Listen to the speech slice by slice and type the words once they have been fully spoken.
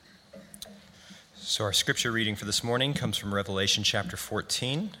So our scripture reading for this morning comes from Revelation chapter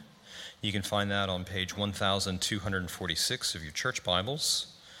 14. You can find that on page 1246 of your church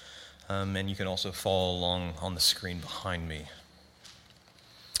Bibles. And you can also follow along on the screen behind me.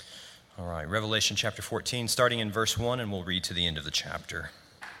 All right, Revelation chapter 14, starting in verse 1, and we'll read to the end of the chapter.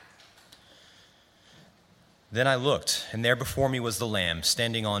 Then I looked, and there before me was the Lamb,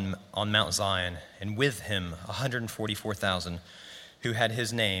 standing on Mount Zion, and with him 144,000 who had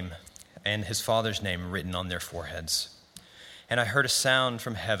his name and his Father's name written on their foreheads. And I heard a sound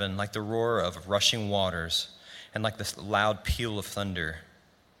from heaven like the roar of rushing waters and like the loud peal of thunder.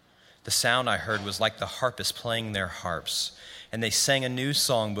 The sound I heard was like the harpists playing their harps, and they sang a new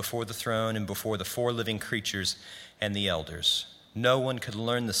song before the throne and before the four living creatures and the elders. No one could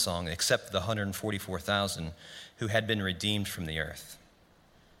learn the song except the 144,000 who had been redeemed from the earth.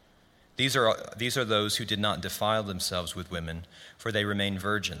 These are those who did not defile themselves with women, for they remain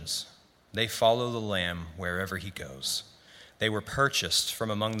virgins. They follow the Lamb wherever he goes. They were purchased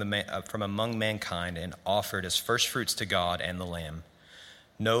from among mankind and offered as firstfruits to God and the Lamb.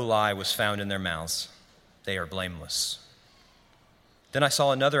 No lie was found in their mouths. They are blameless. Then I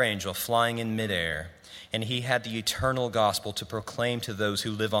saw another angel flying in midair, and he had the eternal gospel to proclaim to those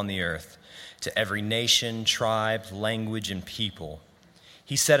who live on the earth, to every nation, tribe, language, and people.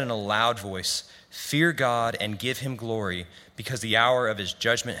 He said in a loud voice, "Fear God and give him glory, because the hour of his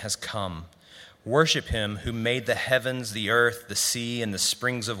judgment has come. Worship him who made the heavens, the earth, the sea, and the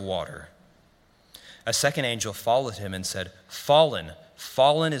springs of water." A second angel followed him and said, "Fallen,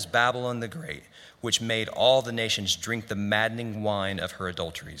 fallen is Babylon the Great, which made all the nations drink the maddening wine of her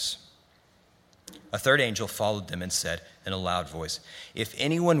adulteries." A third angel followed them and said in a loud voice, "If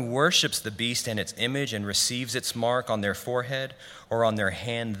anyone worships the beast and its image and receives its mark on their forehead or on their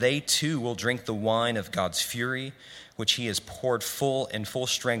hand, they too will drink the wine of God's fury, which he has poured in full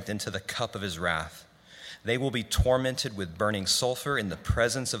strength into the cup of his wrath. They will be tormented with burning sulfur in the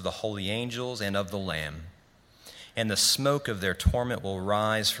presence of the holy angels and of the Lamb. And the smoke of their torment will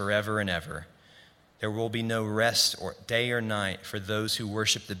rise forever and ever. There will be no rest or day or night for those who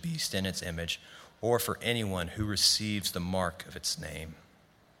worship the beast and its image, or for anyone who receives the mark of its name."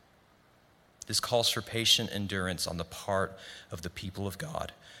 This calls for patient endurance on the part of the people of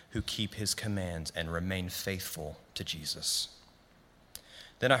God who keep his commands and remain faithful to Jesus.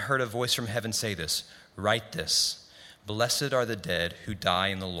 Then I heard a voice from heaven say this, "Write this, blessed are the dead who die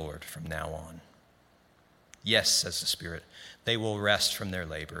in the Lord from now on." "Yes," says the Spirit, "they will rest from their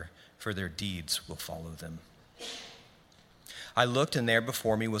labor, for their deeds will follow them." I looked, and there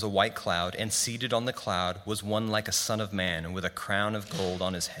before me was a white cloud, and seated on the cloud was one like a son of man, with a crown of gold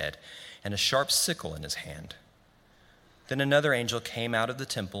on his head, and a sharp sickle in his hand. Then another angel came out of the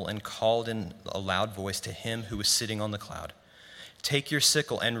temple and called in a loud voice to him who was sitting on the cloud, "Take your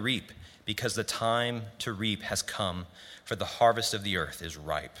sickle and reap, because the time to reap has come, for the harvest of the earth is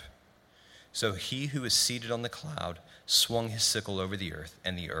ripe." So he who was seated on the cloud swung his sickle over the earth,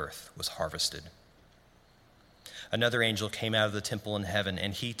 and the earth was harvested. Another angel came out of the temple in heaven,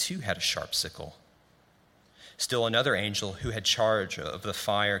 and he too had a sharp sickle. Still another angel who had charge of the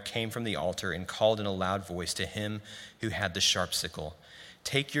fire came from the altar and called in a loud voice to him who had the sharp sickle,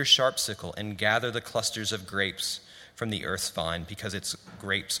 "Take your sharp sickle and gather the clusters of grapes from the earth's vine, because its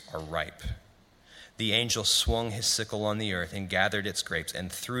grapes are ripe." The angel swung his sickle on the earth and gathered its grapes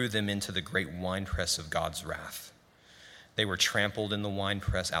and threw them into the great winepress of God's wrath. They were trampled in the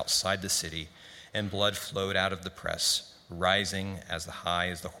winepress outside the city, and blood flowed out of the press, rising as high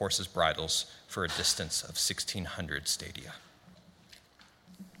as the horses' bridles for a distance of 1,600 stadia.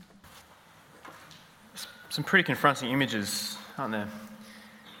 Some pretty confronting images, aren't there?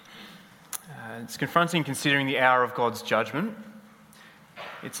 It's confronting considering the hour of God's judgment.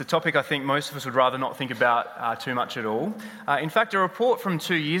 It's a topic I think most of us would rather not think about too much at all. In fact, a report from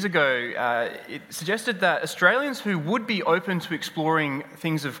 2 years ago, it suggested that Australians who would be open to exploring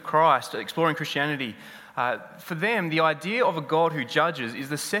things of Christ, exploring Christianity, for them, the idea of a God who judges is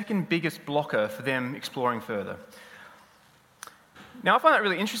the second biggest blocker for them exploring further. Now, I find that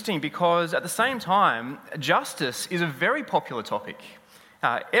really interesting because at the same time, justice is a very popular topic.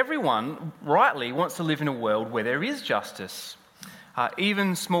 Everyone, rightly, wants to live in a world where there is justice.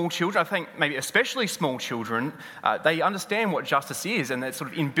 Even small children, I think maybe especially small children, they understand what justice is, and it's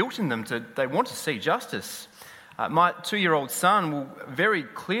sort of inbuilt in them they want to see justice. My 2-year-old son will very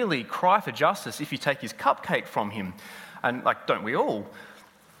clearly cry for justice if you take his cupcake from him. And don't we all?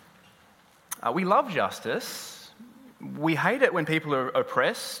 We love justice. We hate it when people are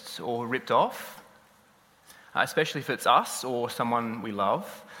oppressed or ripped off, especially if it's us or someone we love.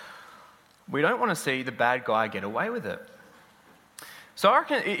 We don't want to see the bad guy get away with it. So I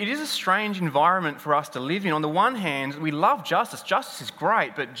reckon it is a strange environment for us to live in. On the one hand, we love justice. Justice is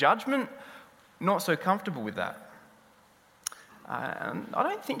great, but judgment, not so comfortable with that. I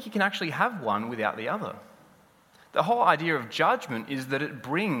don't think you can actually have one without the other. The whole idea of judgment is that it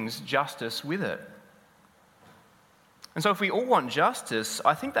brings justice with it. And so if we all want justice,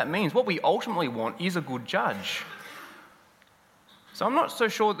 I think that means what we ultimately want is a good judge. So I'm not so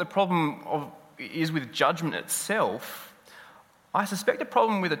sure that the problem is with judgment itself. I suspect the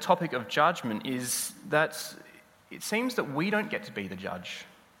problem with the topic of judgment is that it seems that we don't get to be the judge.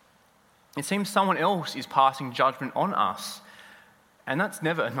 It seems someone else is passing judgment on us, and that's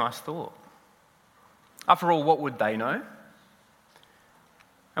never a nice thought. After all, what would they know?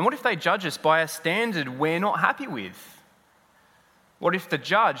 And what if they judge us by a standard we're not happy with? What if the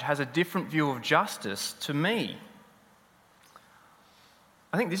judge has a different view of justice to me?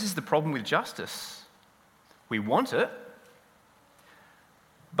 I think this is the problem with justice. We want it,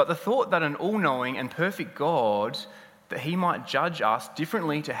 but the thought that an all-knowing and perfect God, that he might judge us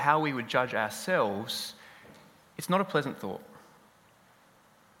differently to how we would judge ourselves, it's not a pleasant thought.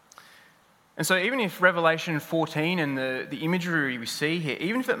 And so even if Revelation 14 and the imagery we see here,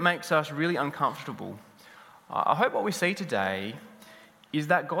 even if it makes us really uncomfortable, I hope what we see today is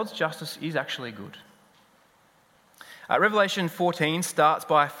that God's justice is actually good. Revelation 14 starts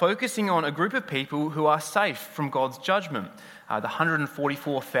by focusing on a group of people who are safe from God's judgment, the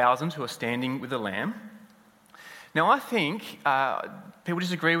 144,000 who are standing with the Lamb. Now I think, people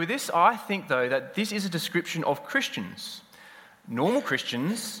disagree with this, I think though that this is a description of Christians, normal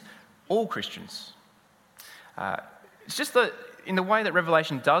Christians, all Christians. It's just that in the way that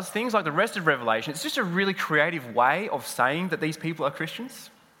Revelation does things, like the rest of Revelation, it's just a really creative way of saying that these people are Christians.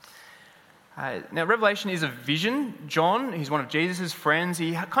 Now, Revelation is a vision. John, he's one of Jesus' friends,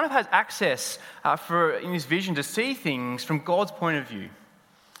 he kind of has access in his vision to see things from God's point of view.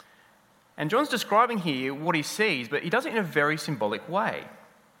 And John's describing here what he sees, but he does it in a very symbolic way.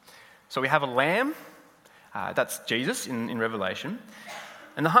 So we have a lamb, that's Jesus in Revelation.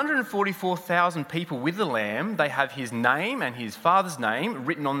 And the 144,000 people with the Lamb, they have his name and his Father's name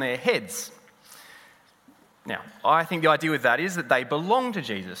written on their heads. Now, I think the idea with that is that they belong to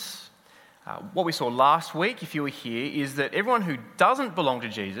Jesus. What we saw last week, if you were here, is that everyone who doesn't belong to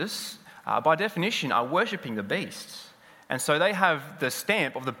Jesus, by definition, are worshipping the beast. And so they have the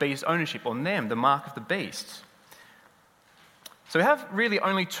stamp of the beast's ownership on them, the mark of the beast. So we have really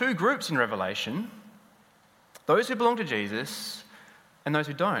only two groups in Revelation: those who belong to Jesus and those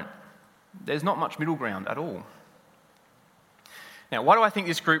who don't. There's not much middle ground at all. Now, why do I think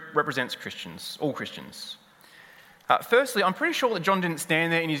this group represents Christians, all Christians? Firstly, I'm pretty sure that John didn't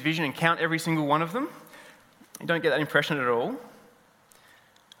stand there in his vision and count every single one of them. You don't get that impression at all.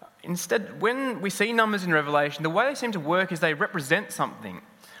 Instead, when we see numbers in Revelation, the way they seem to work is they represent something.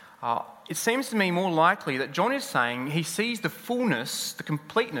 It seems to me more likely that John is saying he sees the fullness, the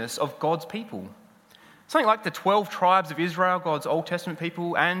completeness of God's people. Something like the 12 tribes of Israel, God's Old Testament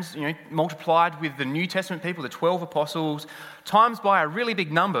people, and multiplied with the New Testament people, the 12 apostles, times by a really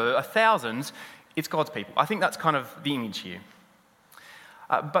big number, 1,000, it's God's people. I think that's kind of the image here.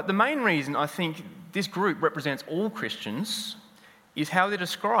 But the main reason I think this group represents all Christians is how they're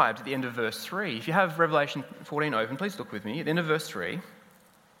described at the end of verse 3. If you have Revelation 14 open, please look with me. At the end of verse 3,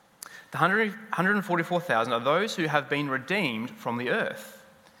 the 144,000 are those who have been redeemed from the earth.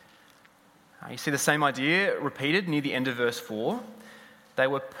 You see the same idea repeated near the end of verse 4. They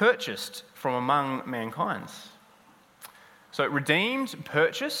were purchased from among mankind. So redeemed,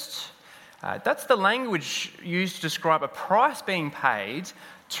 purchased, that's the language used to describe a price being paid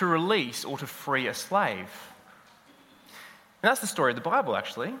to release or to free a slave. And that's the story of the Bible,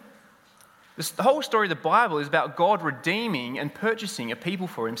 actually. The whole story of the Bible is about God redeeming and purchasing a people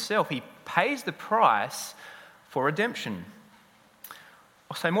for himself. He pays the price for redemption.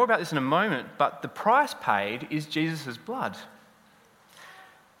 I'll say more about this in a moment, but the price paid is Jesus' blood.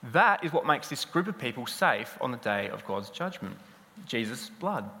 That is what makes this group of people safe on the day of God's judgment. Jesus'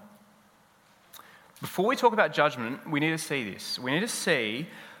 blood. Before we talk about judgment, we need to see this. We need to see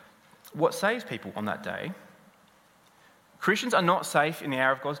what saves people on that day. Christians are not safe in the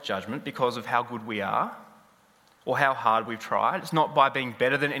hour of God's judgment because of how good we are or how hard we've tried. It's not by being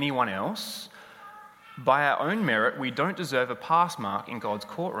better than anyone else. By our own merit, we don't deserve a pass mark in God's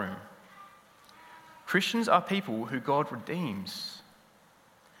courtroom. Christians are people who God redeems.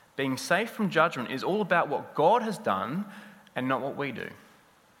 Being safe from judgment is all about what God has done and not what we do.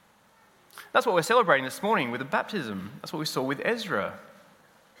 That's what we're celebrating this morning with the baptism. That's what we saw with Ezra.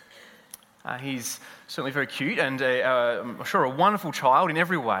 He's certainly very cute and I'm sure a wonderful child in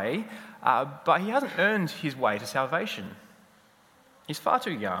every way, but he hasn't earned his way to salvation. He's far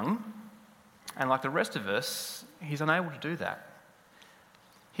too young, and like the rest of us, he's unable to do that.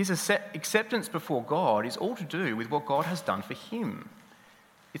 His acceptance before God is all to do with what God has done for him.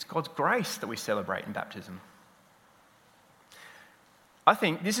 It's God's grace that we celebrate in baptism. I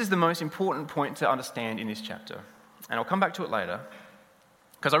think this is the most important point to understand in this chapter, and I'll come back to it later,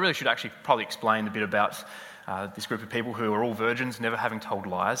 because I really should actually probably explain a bit about this group of people who are all virgins, never having told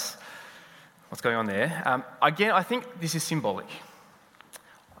lies. What's going on there? Again, I think this is symbolic.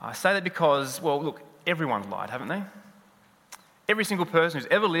 I say that because, well, look, everyone's lied, haven't they? Every single person who's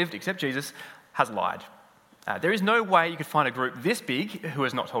ever lived, except Jesus, has lied. There is no way you could find a group this big who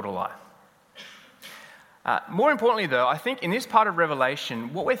has not told a lie. More importantly, though, I think in this part of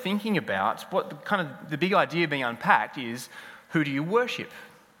Revelation, what we're thinking about, what kind of the big idea being unpacked is, who do you worship?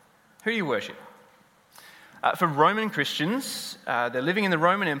 Who do you worship? For Roman Christians, they're living in the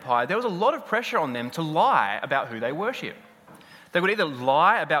Roman Empire, there was a lot of pressure on them to lie about who they worship. They would either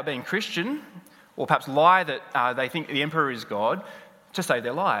lie about being Christian, or perhaps lie that they think the emperor is God, to save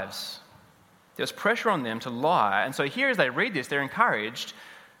their lives. There's pressure on them to lie, and so here as they read this, they're encouraged,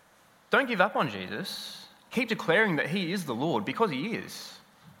 don't give up on Jesus, keep declaring that he is the Lord, because he is.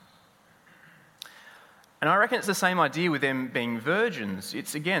 And I reckon it's the same idea with them being virgins.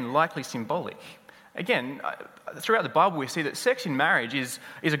 It's, again, likely symbolic. Again, throughout the Bible we see that sex in marriage is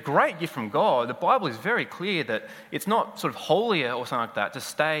a great gift from God. The Bible is very clear that it's not sort of holier or something like that to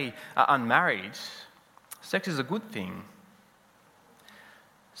stay unmarried. Sex is a good thing.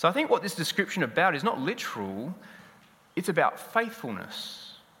 So I think what this description about is not literal, it's about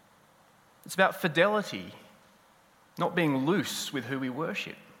faithfulness. It's about fidelity, not being loose with who we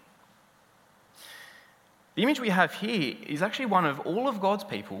worship. The image we have here is actually one of all of God's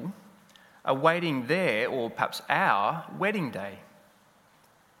people awaiting their, or perhaps our, wedding day.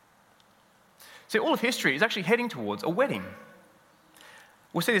 See, all of history is actually heading towards a wedding.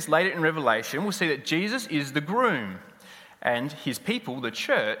 We'll see this later in Revelation. We'll see that Jesus is the groom, and his people, the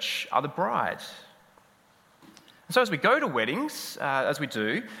church, are the bride. And so as we go to weddings, as we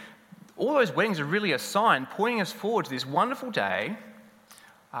do, all those weddings are really a sign pointing us forward to this wonderful day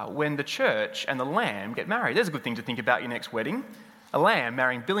when the church and the lamb get married. There's a good thing to think about your next wedding. A lamb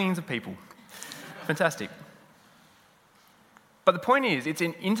marrying billions of people. Fantastic. But the point is, it's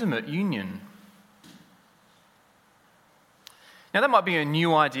an intimate union. Now, that might be a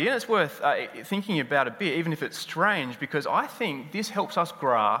new idea, and it's worth thinking about a bit, even if it's strange, because I think this helps us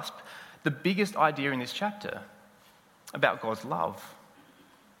grasp the biggest idea in this chapter about God's love.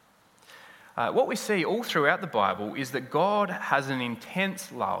 What we see all throughout the Bible is that God has an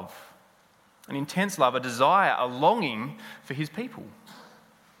intense love, a desire, a longing for his people.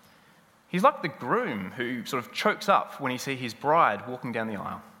 He's like the groom who sort of chokes up when he sees his bride walking down the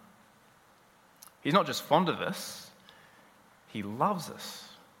aisle. He's not just fond of us, he loves us.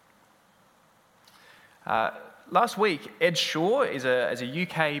 Last week, Ed Shaw is a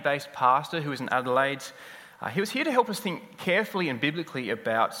UK-based pastor who was in Adelaide. He was here to help us think carefully and biblically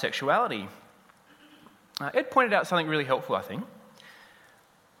about sexuality. Ed pointed out something really helpful, I think.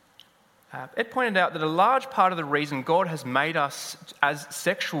 Ed pointed out that a large part of the reason God has made us as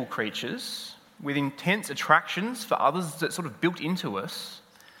sexual creatures with intense attractions for others that's sort of built into us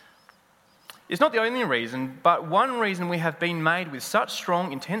is not the only reason, but one reason we have been made with such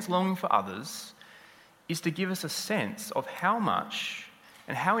strong, intense longing for others is to give us a sense of how much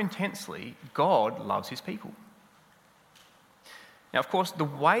and how intensely God loves his people. Now, of course, the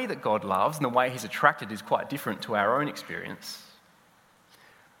way that God loves and the way he's attracted is quite different to our own experience.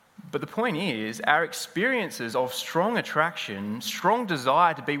 But the point is, our experiences of strong attraction, strong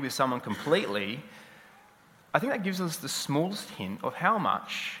desire to be with someone completely, I think that gives us the smallest hint of how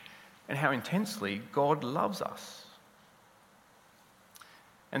much and how intensely God loves us.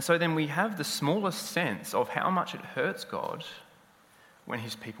 And so then we have the smallest sense of how much it hurts God when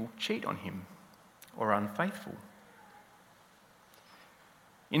his people cheat on him or are unfaithful.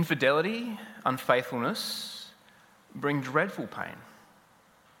 Infidelity, unfaithfulness bring dreadful pain.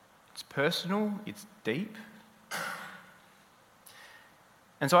 It's personal, it's deep.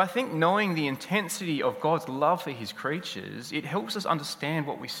 And so I think knowing the intensity of God's love for his creatures, it helps us understand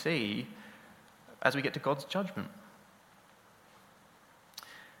what we see as we get to God's judgment.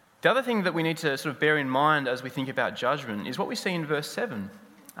 The other thing that we need to sort of bear in mind as we think about judgment is what we see in verse 7.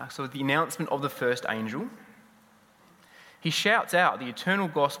 So the announcement of the first angel. He shouts out the eternal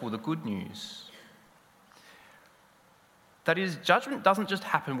gospel, the good news. That is, judgment doesn't just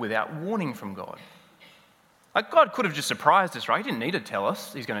happen without warning from God. Like, God could have just surprised us, right? He didn't need to tell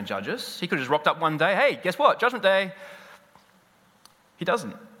us he's going to judge us. He could have just rocked up one day, hey, guess what? Judgment day. He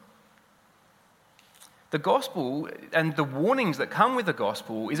doesn't. The gospel and the warnings that come with the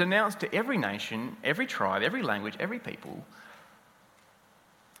gospel is announced to every nation, every tribe, every language, every people.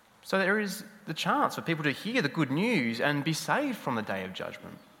 So there is the chance for people to hear the good news and be saved from the day of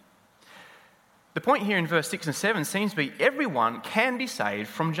judgment. The point here in verse 6 and 7 seems to be everyone can be saved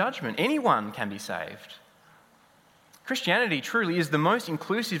from judgment. Anyone can be saved. Christianity truly is the most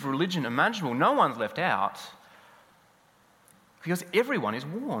inclusive religion imaginable. No one's left out because everyone is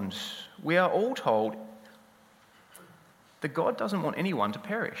warned. We are all told that God doesn't want anyone to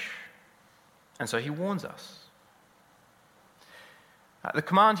perish, and so he warns us. The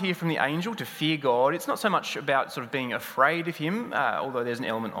command here from the angel to fear God, it's not so much about sort of being afraid of him, although there's an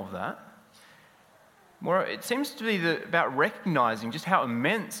element of that. More, it seems to be about recognising just how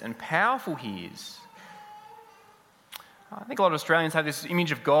immense and powerful he is. I think a lot of Australians have this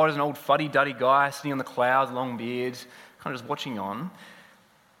image of God as an old fuddy-duddy guy sitting on the clouds, long beard, kind of just watching on.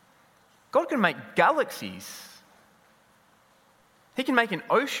 God can make galaxies. He can make an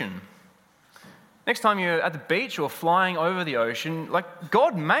ocean. Next time you're at the beach or flying over the ocean,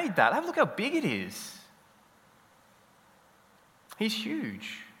 God made that. Have a look how big it is. He's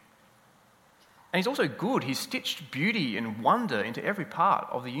huge. And he's also good. He's stitched beauty and wonder into every part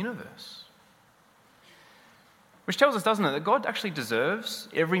of the universe. Which tells us, doesn't it, that God actually deserves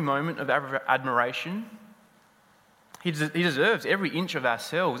every moment of admiration. He deserves every inch of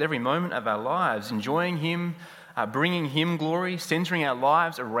ourselves, every moment of our lives, enjoying him, bringing him glory, centering our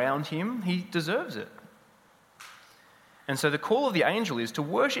lives around him. He deserves it. And so the call of the angel is to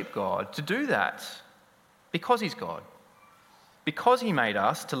worship God, to do that because he's God. Because he made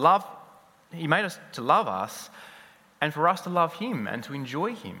us to love us and for us to love him and to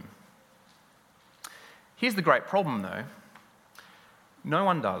enjoy him. Here's the great problem, though. No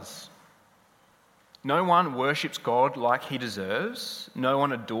one does. No one worships God like he deserves. No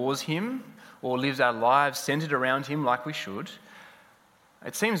one adores him or lives our lives centered around him like we should.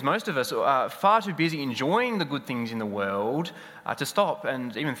 It seems most of us are far too busy enjoying the good things in the world to stop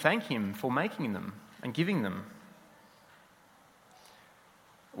and even thank him for making them and giving them.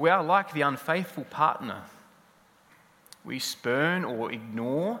 We are like the unfaithful partner. We spurn or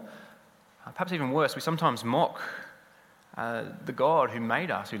ignore. Perhaps even worse, we sometimes mock the God who made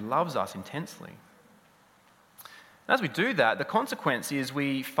us, who loves us intensely. And as we do that, the consequence is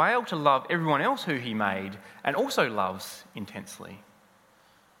we fail to love everyone else who he made and also loves intensely.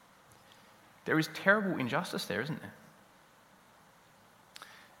 There is terrible injustice there, isn't there?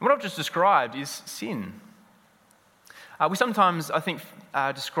 And what I've just described is sin. We sometimes, I think,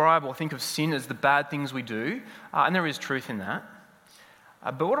 describe or think of sin as the bad things we do, and there is truth in that.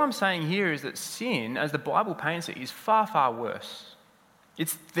 But what I'm saying here is that sin, as the Bible paints it, is far, far worse.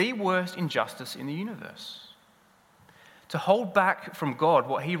 It's the worst injustice in the universe. To hold back from God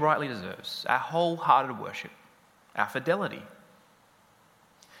what he rightly deserves, our wholehearted worship, our fidelity.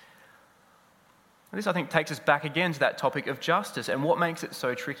 And this, I think, takes us back again to that topic of justice and what makes it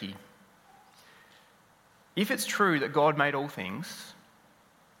so tricky. If it's true that God made all things,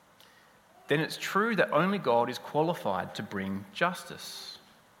 then it's true that only God is qualified to bring justice.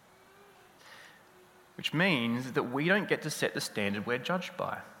 Which means that we don't get to set the standard we're judged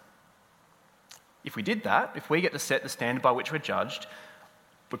by. If we did that, if we get to set the standard by which we're judged,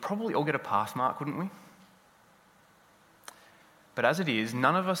 we'd probably all get a pass mark, wouldn't we? But as it is,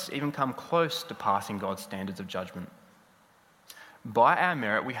 none of us even come close to passing God's standards of judgment. By our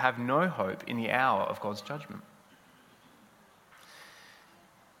merit, we have no hope in the hour of God's judgment.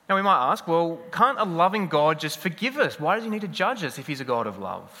 Now we might ask, well, can't a loving God just forgive us? Why does he need to judge us if he's a God of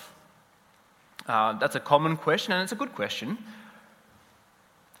love? That's a common question, and it's a good question.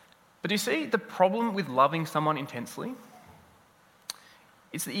 But do you see the problem with loving someone intensely?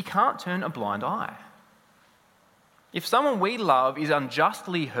 It's that you can't turn a blind eye. If someone we love is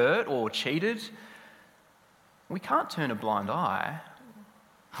unjustly hurt or cheated, we can't turn a blind eye.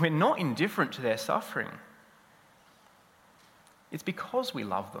 We're not indifferent to their suffering. It's because we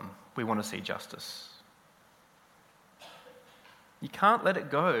love them we want to see justice. You can't let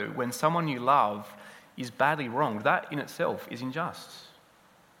it go when someone you love is badly wronged. That in itself is unjust.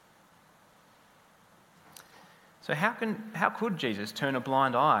 So how could Jesus turn a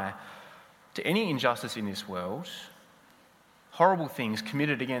blind eye to any injustice in this world? Horrible things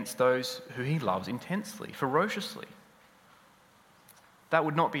committed against those who he loves intensely, ferociously. That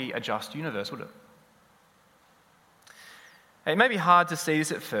would not be a just universe, would it? It may be hard to see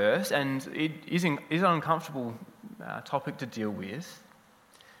this at first, and it is an uncomfortable topic to deal with.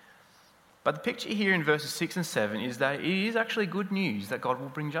 But the picture here in verses 6 and 7 is that it is actually good news that God will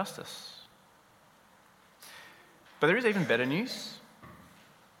bring justice. But there is even better news.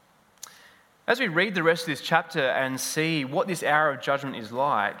 As we read the rest of this chapter and see what this hour of judgment is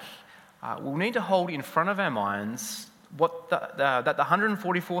like, we'll need to hold in front of our minds that the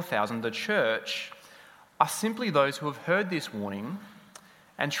 144,000, the church, are simply those who have heard this warning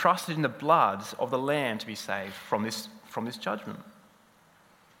and trusted in the blood of the Lamb to be saved from this judgment.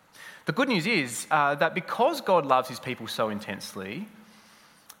 The good news is that because God loves his people so intensely,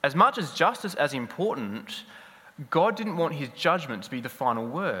 as much as justice as important, God didn't want his judgment to be the final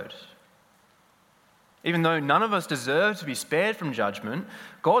word. Even though none of us deserve to be spared from judgment,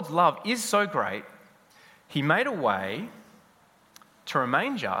 God's love is so great, he made a way to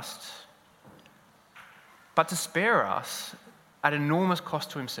remain just, but to spare us at enormous cost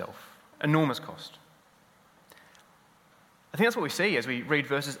to himself. Enormous cost. I think that's what we see as we read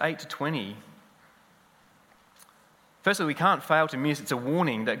verses 8 to 20. Firstly, we can't fail to miss it's a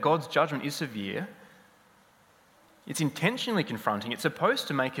warning that God's judgment is severe. It's intentionally confronting. It's supposed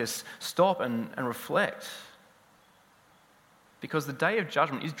to make us stop and reflect. Because the day of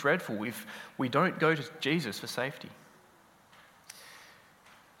judgment is dreadful if we don't go to Jesus for safety.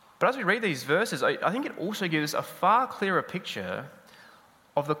 But as we read these verses, I think it also gives a far clearer picture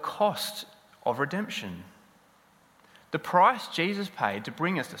of the cost of redemption. The price Jesus paid to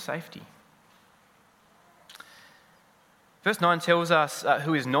bring us to safety. Verse 9 tells us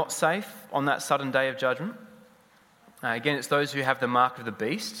who is not safe on that sudden day of judgment. Again, it's those who have the mark of the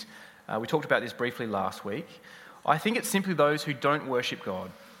beast. We talked about this briefly last week. I think it's simply those who don't worship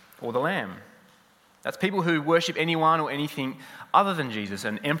God or the Lamb. That's people who worship anyone or anything other than Jesus.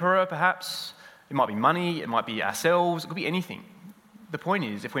 An emperor, perhaps. It might be money. It might be ourselves. It could be anything. The point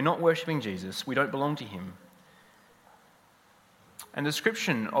is, if we're not worshipping Jesus, we don't belong to him. And the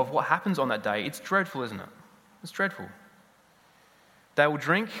description of what happens on that day, it's dreadful, isn't it? It's dreadful. They will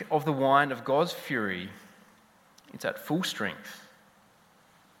drink of the wine of God's fury. It's at full strength.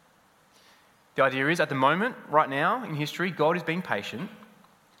 The idea is, at the moment, right now in history, God is being patient.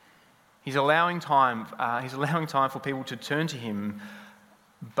 He's allowing time for people to turn to him,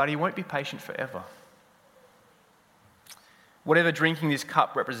 but he won't be patient forever. Whatever drinking this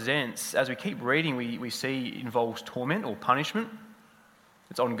cup represents, as we keep reading, we see involves torment or punishment.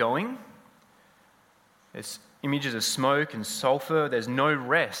 It's ongoing. There's images of smoke and sulfur. There's no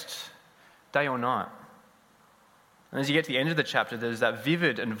rest, day or night. And as you get to the end of the chapter, there's that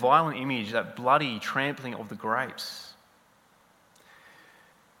vivid and violent image, that bloody trampling of the grapes.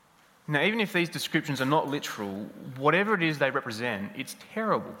 Now, even if these descriptions are not literal, whatever it is they represent, it's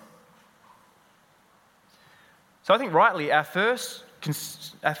terrible. So I think rightly, our first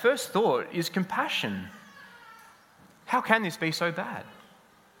thought is compassion. How can this be so bad?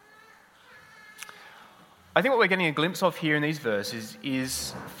 I think what we're getting a glimpse of here in these verses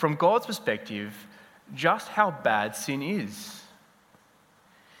is, from God's perspective, just how bad sin is.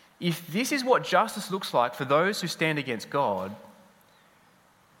 If this is what justice looks like for those who stand against God,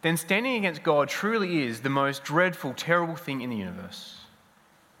 then standing against God truly is the most dreadful, terrible thing in the universe.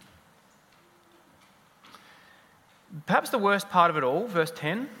 Perhaps the worst part of it all, verse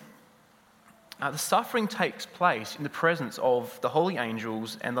 10, the suffering takes place in the presence of the holy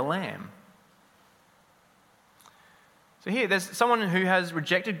angels and the Lamb. So here, there's someone who has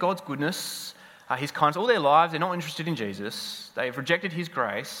rejected God's goodness, his kindness, all their lives. They're not interested in Jesus. They've rejected his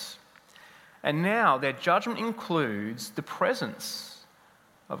grace. And now their judgment includes the presence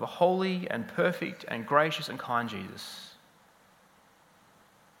of a holy and perfect and gracious and kind Jesus.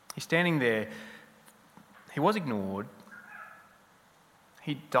 He's standing there. He was ignored.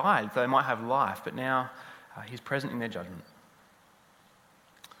 He died so they might have life, but now he's present in their judgment.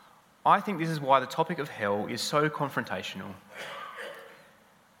 I think this is why the topic of hell is so confrontational.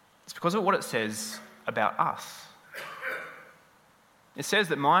 It's because of what it says about us. It says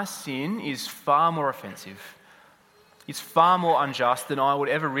that my sin is far more offensive. It's far more unjust than I would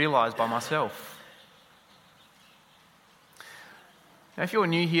ever realise by myself. Now, if you're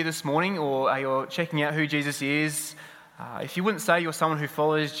new here this morning or you're checking out who Jesus is, if you wouldn't say you're someone who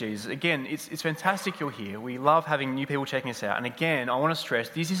follows Jesus, again, it's fantastic you're here. We love having new people checking us out. And again, I want to stress,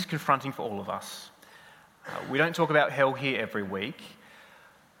 this is confronting for all of us. We don't talk about hell here every week.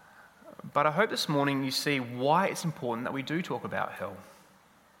 But I hope this morning you see why it's important that we do talk about hell.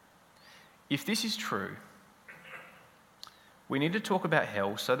 If this is true, we need to talk about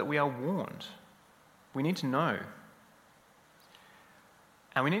hell so that we are warned. We need to know.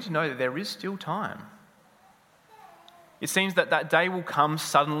 And we need to know that there is still time. It seems that that day will come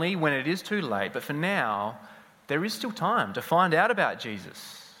suddenly when it is too late, but for now, there is still time to find out about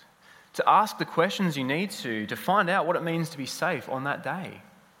Jesus, to ask the questions you need to find out what it means to be safe on that day.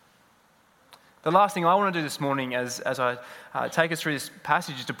 The last thing I want to do this morning as I take us through this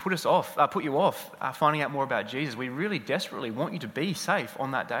passage is to put you off finding out more about Jesus. We really desperately want you to be safe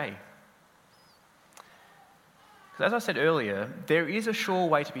on that day. Because as I said earlier, there is a sure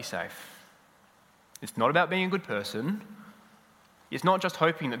way to be safe. It's not about being a good person. It's not just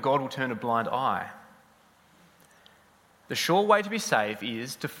hoping that God will turn a blind eye. The sure way to be safe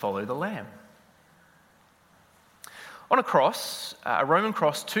is to follow the Lamb. On a cross, a Roman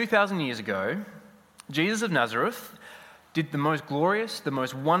cross 2,000 years ago, Jesus of Nazareth did the most glorious, the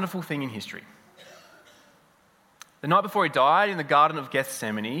most wonderful thing in history. The night before he died in the Garden of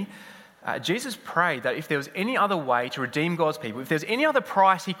Gethsemane, Jesus prayed that if there was any other way to redeem God's people, if there's any other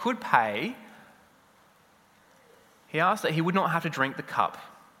price he could pay, he asked that he would not have to drink the cup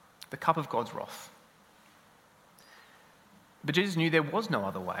of God's wrath. But Jesus knew there was no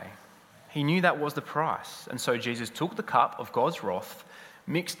other way. He knew that was the price. And so Jesus took the cup of God's wrath,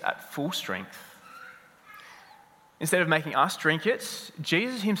 mixed at full strength. Instead of making us drink it,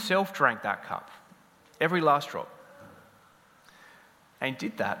 Jesus himself drank that cup, every last drop. And he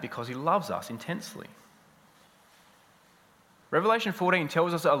did that because he loves us intensely. Revelation 14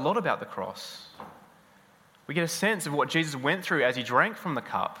 tells us a lot about the cross. We get a sense of what Jesus went through as he drank from the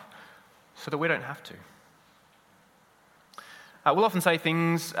cup so that we don't have to. We'll often say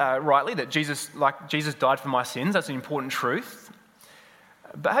things rightly that Jesus died for my sins. That's an important truth.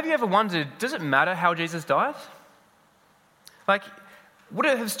 But have you ever wondered, does it matter how Jesus died? Would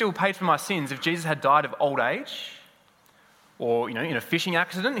it have still paid for my sins if Jesus had died of old age? Or, in a fishing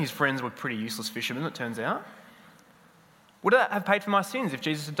accident, his friends were pretty useless fishermen, it turns out. Would it have paid for my sins if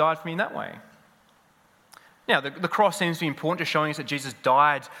Jesus had died for me in that way? Now, the cross seems to be important to showing us that Jesus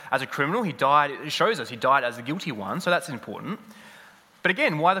died as a criminal. It shows us he died as the guilty one, so that's important. But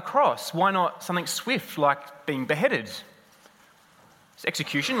again, why the cross? Why not something swift like being beheaded?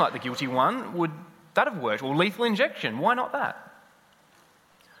 Execution, like the guilty one, would that have worked? Or lethal injection, why not that?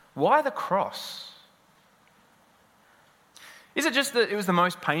 Why the cross? Is it just that it was the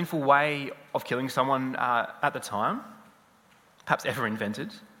most painful way of killing someone at the time? Perhaps ever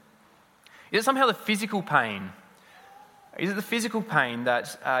invented? Is it somehow the physical pain? Is it the physical pain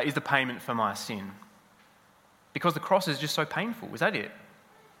that is the payment for my sin? Because the cross is just so painful. Is that it?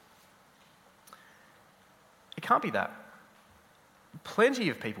 It can't be that. Plenty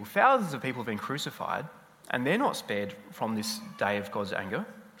of people, thousands of people have been crucified, and they're not spared from this day of God's anger.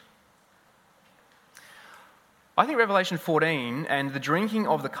 I think Revelation 14 and the drinking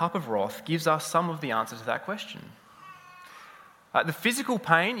of the cup of wrath gives us some of the answer to that question. The physical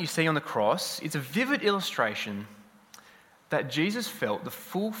pain you see on the cross is a vivid illustration that Jesus felt the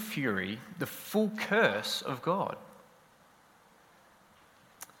full fury, the full curse of God.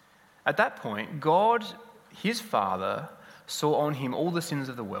 At that point, God, his Father, saw on him all the sins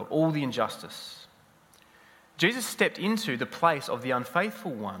of the world, all the injustice. Jesus stepped into the place of the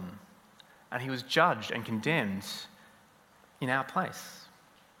unfaithful one, and he was judged and condemned in our place.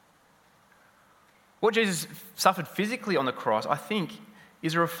 What Jesus suffered physically on the cross, I think,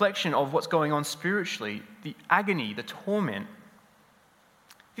 is a reflection of what's going on spiritually, the agony, the torment.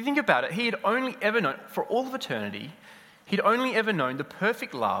 If you think about it, he had only ever known, for all of eternity, he'd only ever known the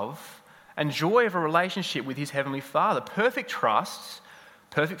perfect love and joy of a relationship with his heavenly Father, perfect trust,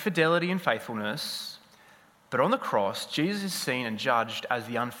 perfect fidelity and faithfulness. But on the cross, Jesus is seen and judged as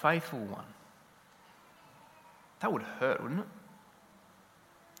the unfaithful one. That would hurt, wouldn't it?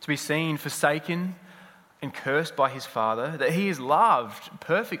 To be seen forsaken and cursed by his Father, that he is loved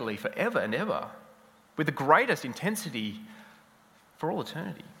perfectly forever and ever, with the greatest intensity for all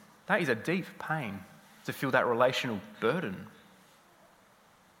eternity. That is a deep pain to feel that relational burden.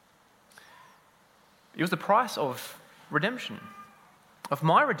 It was the price of redemption, of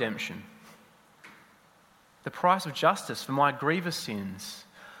my redemption, the price of justice for my grievous sins.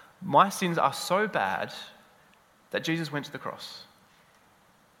 My sins are so bad that Jesus went to the cross.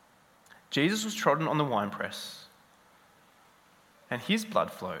 Jesus was trodden on the winepress, and his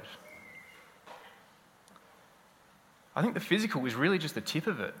blood flowed. I think the physical is really just the tip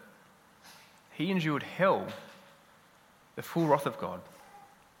of it. He endured hell, the full wrath of God.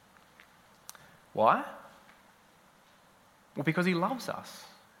 Why? Well, because he loves us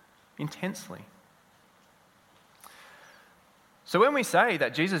intensely. So when we say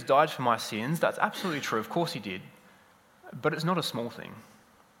that Jesus died for my sins, that's absolutely true. Of course he did. But it's not a small thing.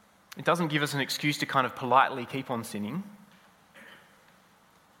 It doesn't give us an excuse to kind of politely keep on sinning.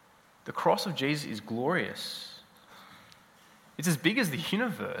 The cross of Jesus is glorious. It's as big as the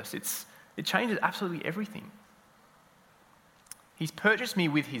universe. It changes absolutely everything. He's purchased me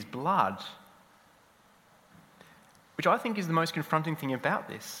with his blood, which I think is the most confronting thing about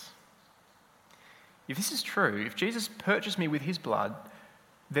this. if this is true, if Jesus purchased me with his blood,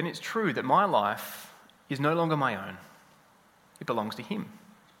 then it's true that my life is no longer my own. It belongs to him.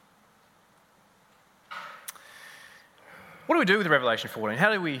 What do we do with Revelation 14?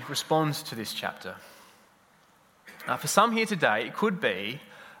 How do we respond to this chapter? For some here today, it could be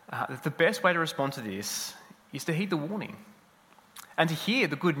that the best way to respond to this is to heed the warning and to hear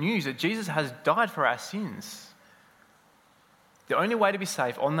the good news that Jesus has died for our sins. The only way to be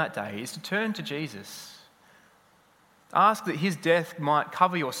safe on that day is to turn to Jesus. Ask that his death might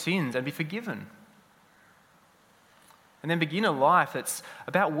cover your sins and be forgiven. And then begin a life that's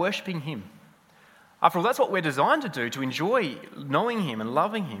about worshipping him. After all, that's what we're designed to do, to enjoy knowing him and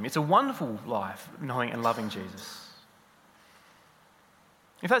loving him. It's a wonderful life, knowing and loving Jesus.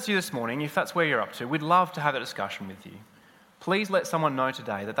 If that's you this morning, if that's where you're up to, we'd love to have a discussion with you. Please let someone know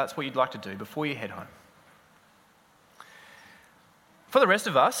today that that's what you'd like to do before you head home. For the rest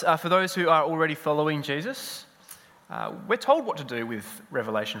of us, for those who are already following Jesus, we're told what to do with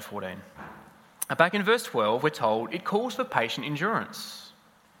Revelation 14. Back in verse 12, we're told it calls for patient endurance,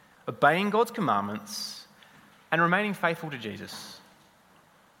 obeying God's commandments, and remaining faithful to Jesus.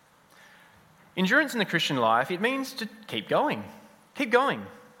 Endurance in the Christian life, it means to keep going. Keep going.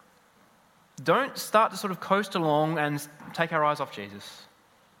 Don't start to sort of coast along and take our eyes off Jesus.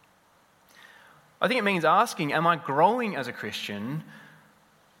 I think it means asking, am I growing as a Christian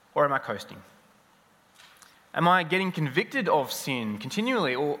or am I coasting? Am I getting convicted of sin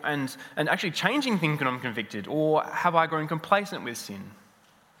continually and actually changing things when I'm convicted? Or have I grown complacent with sin?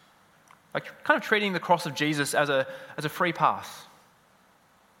 Like kind of treating the cross of Jesus as a free pass.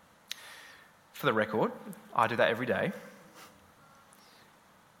 For the record, I do that every day.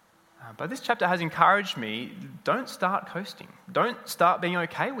 But this chapter has encouraged me, don't start coasting. Don't start being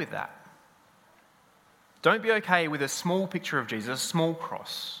okay with that. Don't be okay with a small picture of Jesus, a small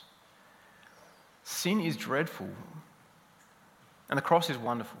cross. Sin is dreadful, and the cross is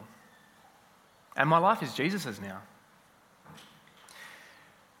wonderful. And my life is Jesus's now.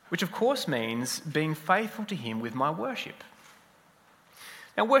 Which of course means being faithful to him with my worship.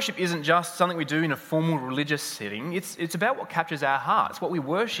 Now, worship isn't just something we do in a formal religious setting. It's about what captures our hearts, what we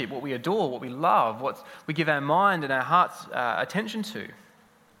worship, what we adore, what we love, what we give our mind and our hearts attention to.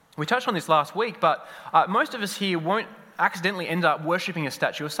 We touched on this last week, but most of us here won't accidentally end up worshipping a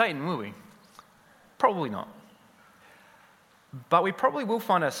statue of Satan, will we? Probably not. But we probably will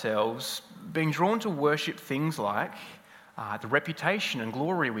find ourselves being drawn to worship things like the reputation and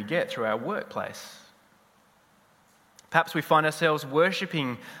glory we get through our workplace. Perhaps we find ourselves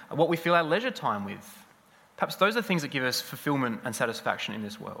worshipping what we fill our leisure time with. Perhaps those are things that give us fulfillment and satisfaction in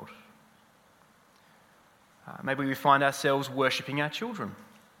this world. Maybe we find ourselves worshipping our children,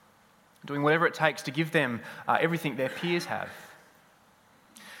 doing whatever it takes to give them everything their peers have.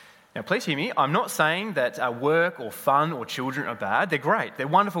 Now, please hear me. I'm not saying that work or fun or children are bad. They're great. They're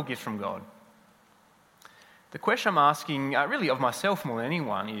wonderful gifts from God. The question I'm asking, really of myself more than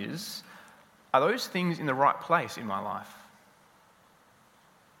anyone, is, are those things in the right place in my life?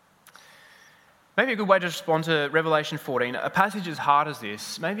 Maybe a good way to respond to Revelation 14, a passage as hard as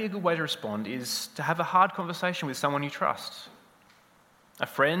this, maybe a good way to respond is to have a hard conversation with someone you trust. A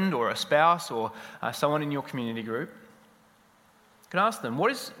friend or a spouse or someone in your community group. You can ask them,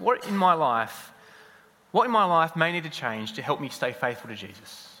 what in my life may need to change to help me stay faithful to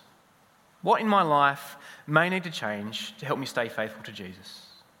Jesus? What in my life may need to change to help me stay faithful to Jesus?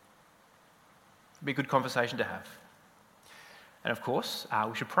 It'd be a good conversation to have. And of course,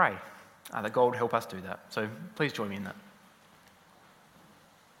 we should pray that God would help us do that. So please join me in that.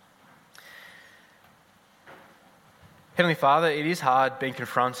 Heavenly Father, it is hard being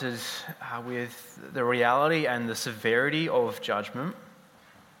confronted with the reality and the severity of judgment.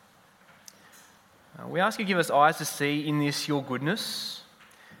 We ask you to give us eyes to see in this your goodness.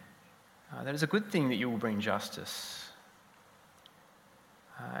 That is a good thing that you will bring justice.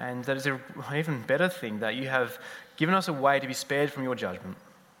 And that is an even better thing that you have given us a way to be spared from your judgment.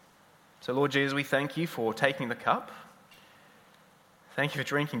 So Lord Jesus, we thank you for taking the cup. Thank you for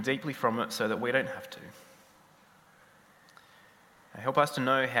drinking deeply from it so that we don't have to. Help us to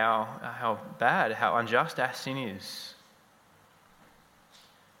know how bad, how unjust our sin is.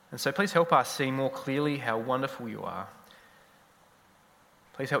 And so please help us see more clearly how wonderful you are.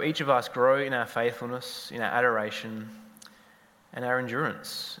 Please help each of us grow in our faithfulness, in our adoration, and our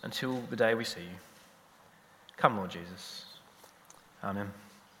endurance until the day we see you. Come, Lord Jesus. Amen.